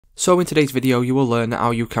So in today's video you will learn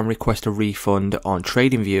how you can request a refund on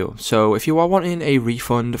TradingView. So if you are wanting a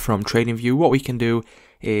refund from TradingView, what we can do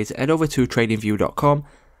is head over to tradingview.com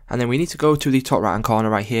and then we need to go to the top right hand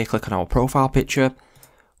corner right here, click on our profile picture.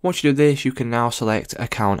 Once you do this, you can now select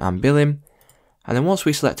account and billing. And then once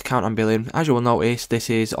we select account and billing, as you will notice,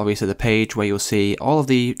 this is obviously the page where you'll see all of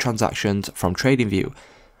the transactions from TradingView.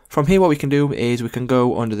 From here what we can do is we can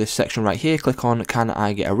go under this section right here, click on can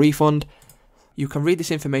I get a refund. You can read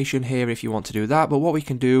this information here if you want to do that, but what we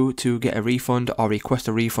can do to get a refund or request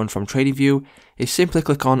a refund from TradingView is simply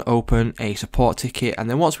click on open a support ticket, and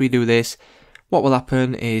then once we do this, what will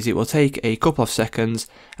happen is it will take a couple of seconds,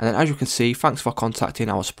 and then as you can see, thanks for contacting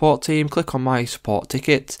our support team, click on my support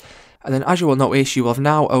ticket, and then as you will notice, you have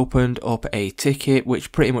now opened up a ticket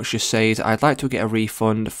which pretty much just says I'd like to get a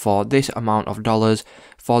refund for this amount of dollars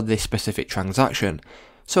for this specific transaction.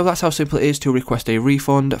 So that's how simple it is to request a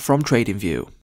refund from TradingView.